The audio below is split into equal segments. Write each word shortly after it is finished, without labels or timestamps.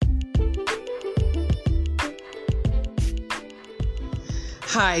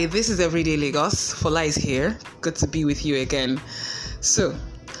Hi, this is Everyday Lagos. Fola is here. Good to be with you again. So,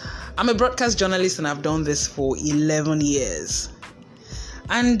 I'm a broadcast journalist and I've done this for 11 years.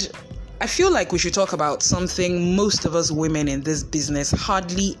 And I feel like we should talk about something most of us women in this business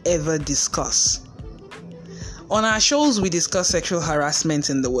hardly ever discuss. On our shows, we discuss sexual harassment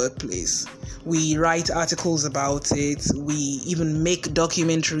in the workplace. We write articles about it. We even make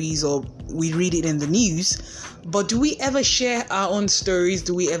documentaries or we read it in the news. But do we ever share our own stories?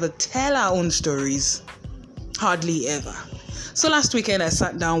 Do we ever tell our own stories? Hardly ever. So last weekend I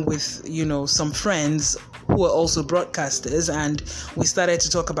sat down with, some friends who were also broadcasters, and we started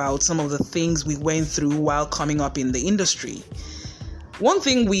to talk about some of the things we went through while coming up in the industry. One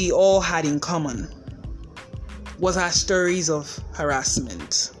thing we all had in common was our stories of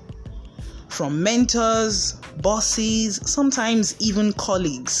harassment. From mentors, bosses, sometimes even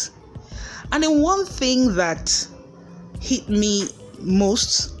colleagues. And then one thing that hit me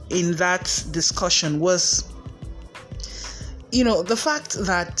most in that discussion was, the fact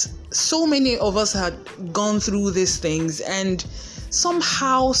that so many of us had gone through these things and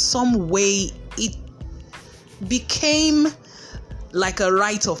somehow, some way, it became like a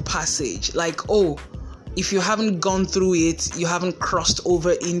rite of passage. Like, if you haven't gone through it, you haven't crossed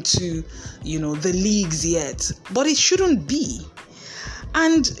over into, the leagues yet. But it shouldn't be.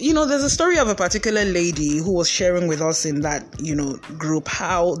 And, there's a story of a particular lady who was sharing with us in that, group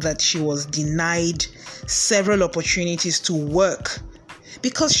how that she was denied several opportunities to work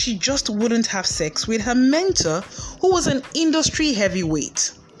because she just wouldn't have sex with her mentor, who was an industry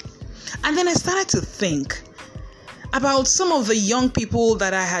heavyweight. And then I started to think about some of the young people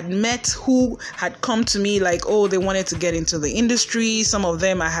that I had met who had come to me like, they wanted to get into the industry. Some of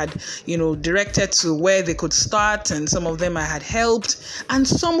them I had, directed to where they could start, and some of them I had helped, and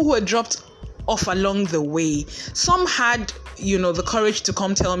some who had dropped off along the way. Some had, the courage to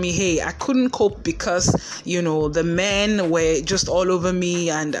come tell me, hey, I couldn't cope because, the men were just all over me,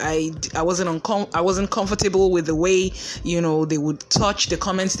 and I wasn't comfortable with the way, they would touch, the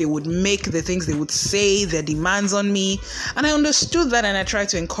comments they would make, the things they would say, their demands on me. And I understood that, and I tried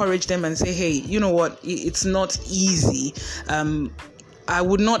to encourage them and say, hey, you know what, it's not easy. I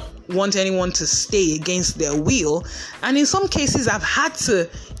would not want anyone to stay against their will. And in some cases, I've had to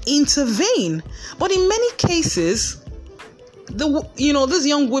intervene. But in many cases, these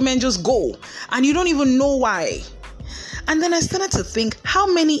young women just go and you don't even know why. And then I started to think,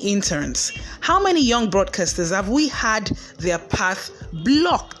 how many interns, how many young broadcasters have we had their path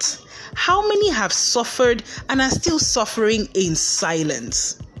blocked? How many have suffered and are still suffering in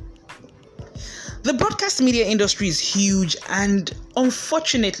silence? The broadcast media industry is huge, and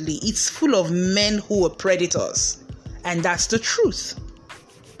unfortunately, it's full of men who are predators. And that's the truth.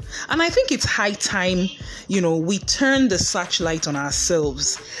 And I think it's high time, we turn the searchlight on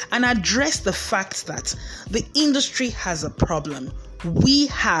ourselves and address the fact that the industry has a problem. We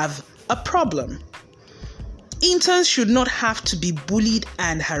have a problem. Interns should not have to be bullied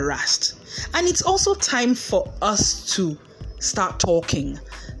and harassed. And it's also time for us to start talking.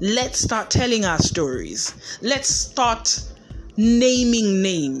 Let's start telling our stories. Let's start naming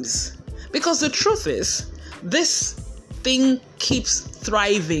names. Because the truth is, this thing keeps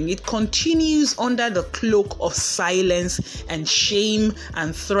thriving. It continues under the cloak of silence and shame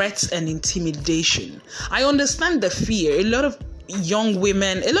and threats and intimidation. I understand the fear. A lot of young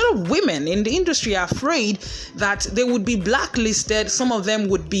women, a lot of women in the industry are afraid that they would be blacklisted. Some of them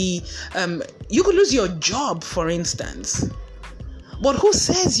would be, you could lose your job, for instance. But who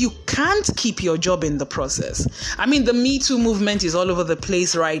says you can't keep your job in the process? I mean, the Me Too movement is all over the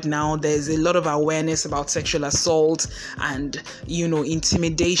place right now. There's a lot of awareness about sexual assault and,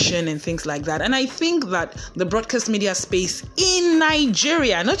 intimidation and things like that. And I think that the broadcast media space in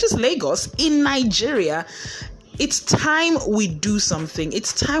Nigeria, not just Lagos, in Nigeria, it's time we do something.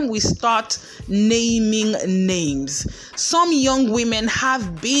 It's time we start naming names. Some young women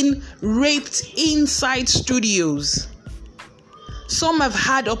have been raped inside studios. Some have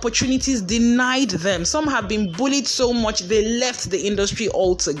had opportunities denied them. Some have been bullied so much they left the industry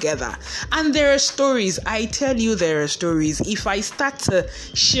altogether. And there are stories. I tell you, there are stories. If I start to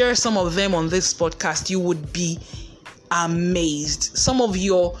share some of them on this podcast, you would be amazed. Some of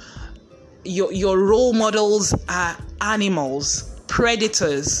your role models are animals,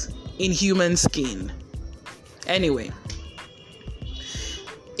 predators in human skin. Anyway,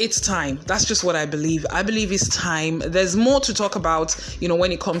 it's time. That's just what I believe. I believe it's time. There's more to talk about,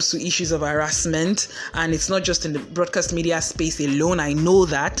 when it comes to issues of harassment, and it's not just in the broadcast media space alone. I know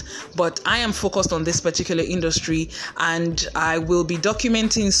that, but I am focused on this particular industry, and I will be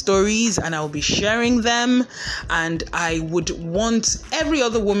documenting stories and I'll be sharing them. And I would want every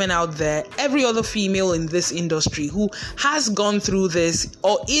other woman out there, every other female in this industry who has gone through this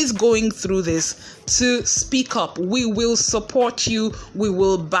or is going through this to speak up. We will support you. We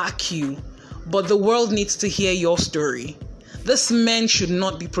will back you. But the world needs to hear your story. These men should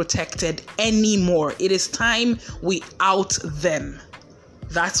not be protected anymore. It is time we out them.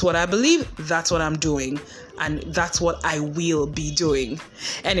 That's what I believe. That's what I'm doing. And that's what I will be doing.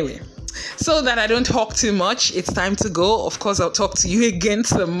 Anyway, so that I don't talk too much, it's time to go. Of course, I'll talk to you again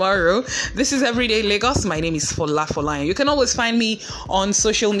tomorrow. This is Everyday Lagos. My name is Fola Folayan. You can always find me on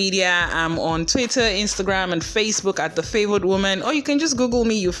social media. I'm on Twitter, Instagram, and Facebook at The Favored Woman. Or you can just Google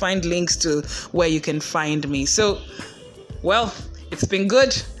me. You'll find links to where you can find me. So, well, it's been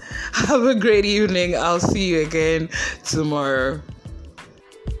good. Have a great evening. I'll see you again tomorrow.